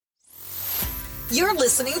You're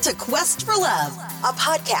listening to Quest for Love, a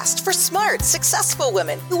podcast for smart, successful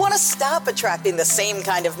women who want to stop attracting the same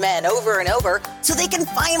kind of men over and over so they can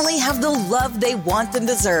finally have the love they want and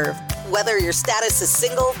deserve. Whether your status is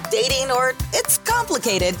single, dating, or it's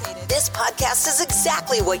complicated, this podcast is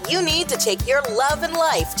exactly what you need to take your love and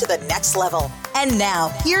life to the next level. And now,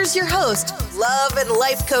 here's your host, love and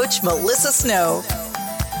life coach Melissa Snow.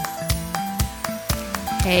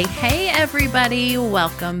 Hey, everybody.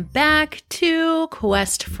 Welcome back to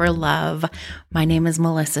Quest for Love. My name is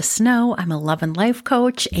Melissa Snow. I'm a love and life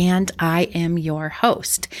coach, and I am your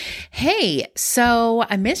host. Hey, so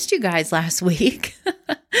I missed you guys last week.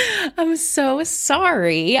 I'm so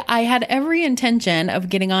sorry. I had every intention of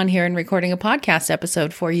getting on here and recording a podcast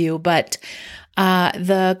episode for you, but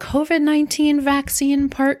the COVID-19 vaccine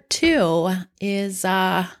part 2 is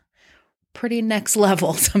pretty next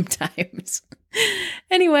level sometimes.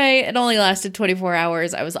 Anyway, it only lasted 24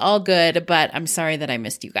 hours. I was all good, but I'm sorry that I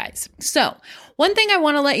missed you guys. So, one thing I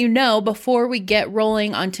want to let you know before we get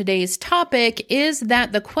rolling on today's topic is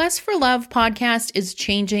that the Quest for Love podcast is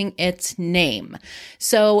changing its name.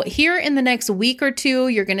 So, here in the next week or two,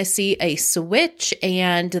 you're going to see a switch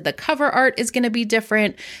and the cover art is going to be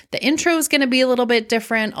different. The intro is going to be a little bit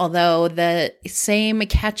different, although the same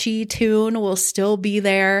catchy tune will still be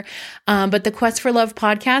there. But the Quest for Love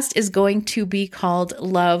podcast is going to be called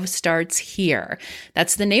Love Starts Here.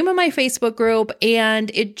 That's the name of my Facebook group,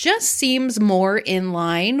 and it just seems more in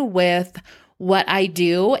line with what I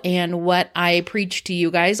do and what I preach to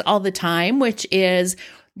you guys all the time, which is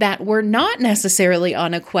that we're not necessarily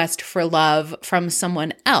on a quest for love from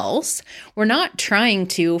someone else. We're not trying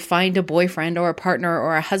to find a boyfriend or a partner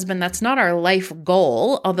or a husband. That's not our life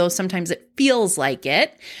goal, although sometimes it feels like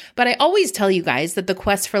it. But I always tell you guys that the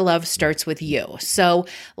quest for love starts with you. So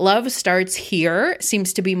Love Starts Here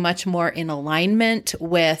seems to be much more in alignment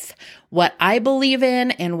with what I believe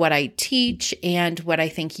in and what I teach and what I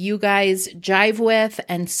think you guys jive with.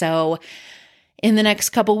 And so in the next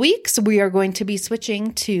couple weeks, we are going to be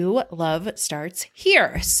switching to Love Starts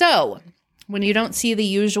Here. So when you don't see the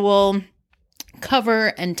usual cover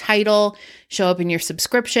and title show up in your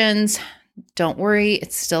subscriptions, don't worry,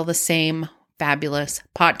 it's still the same fabulous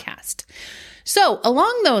podcast. So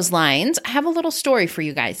along those lines, I have a little story for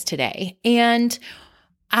you guys today. And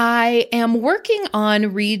I am working on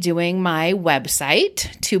redoing my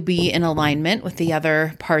website to be in alignment with the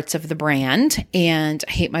other parts of the brand, and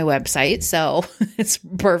I hate my website, so it's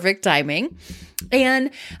perfect timing.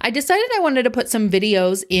 And I decided I wanted to put some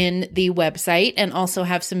videos in the website and also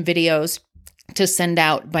have some videos to send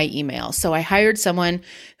out by email. So I hired someone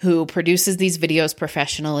who produces these videos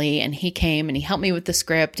professionally, and he came and he helped me with the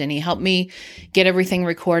script and he helped me get everything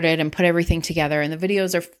recorded and put everything together. And the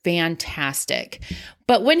videos are fantastic.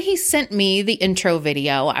 But when he sent me the intro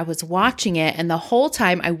video, I was watching it, and the whole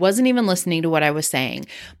time I wasn't even listening to what I was saying.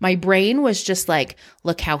 My brain was just like,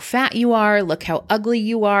 look how fat you are. Look how ugly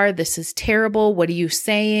you are. This is terrible. What are you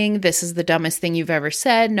saying? This is the dumbest thing you've ever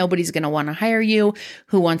said. Nobody's going to want to hire you.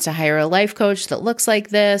 Who wants to hire a life coach that looks like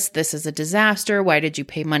this? This is a disaster. Why did you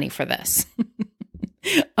pay money for this?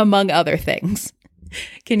 Among other things.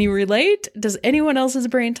 Can you relate? Does anyone else's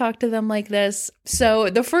brain talk to them like this? So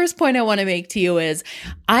the first point I want to make to you is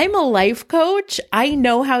I'm a life coach. I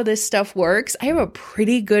know how this stuff works. I have a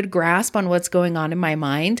pretty good grasp on what's going on in my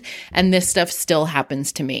mind, and this stuff still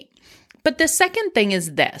happens to me. But the second thing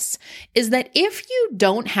is this, is that if you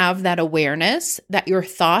don't have that awareness that your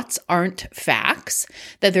thoughts aren't facts,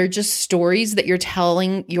 that they're just stories that you're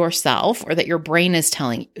telling yourself or that your brain is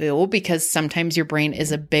telling you, because sometimes your brain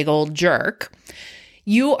is a big old jerk,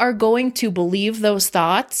 you are going to believe those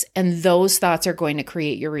thoughts, and those thoughts are going to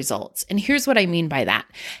create your results. And here's what I mean by that.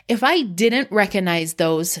 If I didn't recognize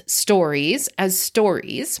those stories as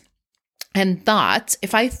stories and thoughts,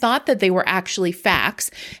 if I thought that they were actually facts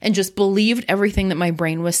and just believed everything that my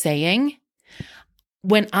brain was saying,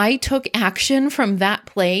 when I took action from that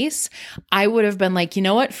place, I would have been like, you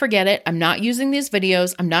know what? Forget it. I'm not using these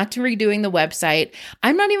videos. I'm not redoing the website.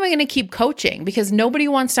 I'm not even going to keep coaching because nobody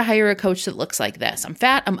wants to hire a coach that looks like this. I'm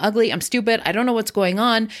fat. I'm ugly. I'm stupid. I don't know what's going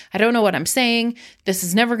on. I don't know what I'm saying. This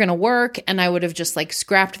is never going to work. And I would have just like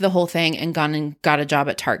scrapped the whole thing and gone and got a job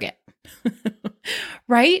at Target.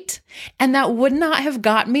 Right? And that would not have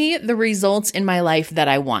got me the results in my life that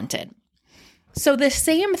I wanted. So the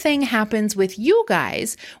same thing happens with you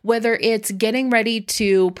guys, whether it's getting ready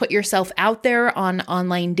to put yourself out there on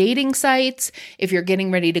online dating sites, if you're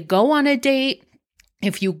getting ready to go on a date,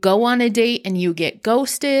 If you go on a date and you get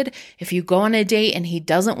ghosted, if you go on a date and he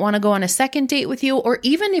doesn't want to go on a second date with you, or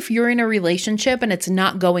even if you're in a relationship and it's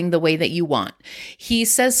not going the way that you want, he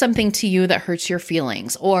says something to you that hurts your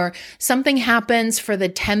feelings, or something happens for the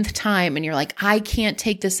 10th time and you're like, I can't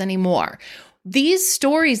take this anymore. These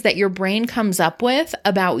stories that your brain comes up with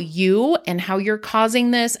about you and how you're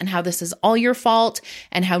causing this and how this is all your fault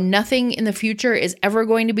and how nothing in the future is ever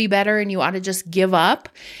going to be better and you ought to just give up.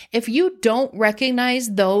 If you don't recognize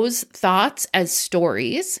those thoughts as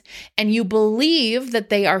stories and you believe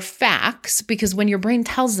that they are facts, because when your brain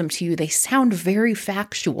tells them to you, they sound very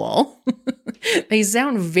factual. They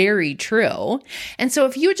sound very true. And so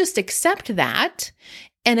if you just accept that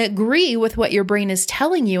and agree with what your brain is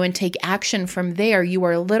telling you and take action from there, you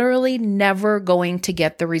are literally never going to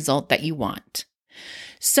get the result that you want.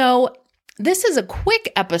 So this is a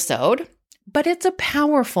quick episode, but it's a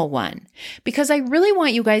powerful one because I really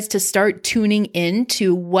want you guys to start tuning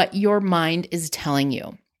into what your mind is telling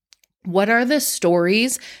you. What are the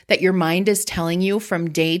stories that your mind is telling you from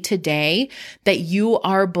day to day that you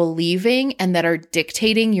are believing and that are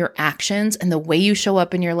dictating your actions and the way you show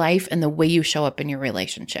up in your life and the way you show up in your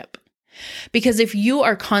relationship? Because if you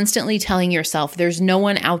are constantly telling yourself, there's no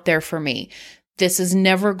one out there for me, this is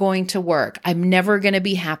never going to work, I'm never going to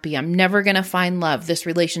be happy, I'm never going to find love, this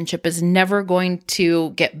relationship is never going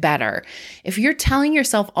to get better. If you're telling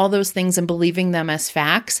yourself all those things and believing them as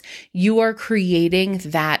facts, you are creating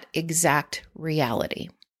that exact reality.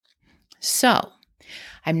 So,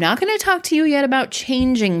 I'm not going to talk to you yet about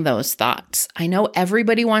changing those thoughts. I know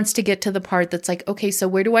everybody wants to get to the part that's like, okay, so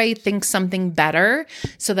where do I think something better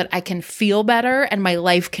so that I can feel better and my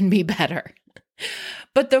life can be better?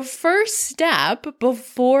 But the first step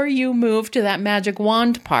before you move to that magic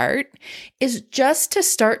wand part is just to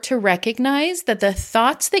start to recognize that the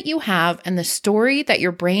thoughts that you have and the story that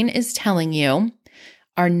your brain is telling you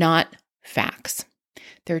are not facts.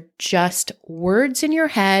 They're just words in your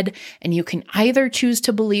head, and you can either choose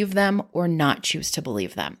to believe them or not choose to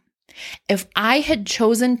believe them. If I had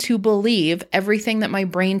chosen to believe everything that my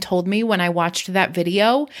brain told me when I watched that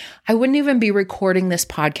video, I wouldn't even be recording this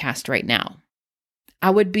podcast right now. I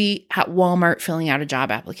would be at Walmart filling out a job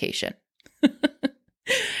application.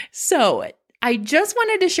 So I just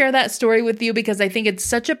wanted to share that story with you because I think it's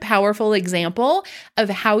such a powerful example of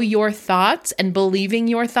how your thoughts and believing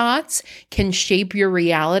your thoughts can shape your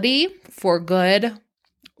reality for good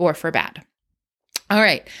or for bad. All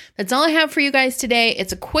right, that's all I have for you guys today.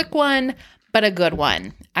 It's a quick one, but a good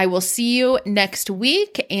one. I will see you next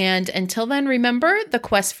week. And until then, remember, the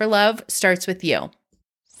quest for love starts with you.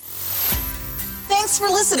 Thanks for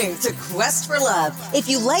listening to Quest for Love. If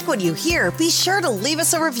you like what you hear, be sure to leave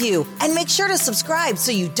us a review and make sure to subscribe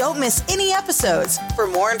so you don't miss any episodes. For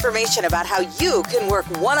more information about how you can work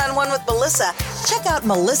one-on-one with Melissa, check out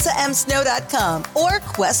melissamsnow.com or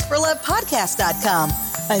questforlovepodcast.com.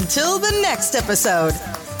 Until the next episode.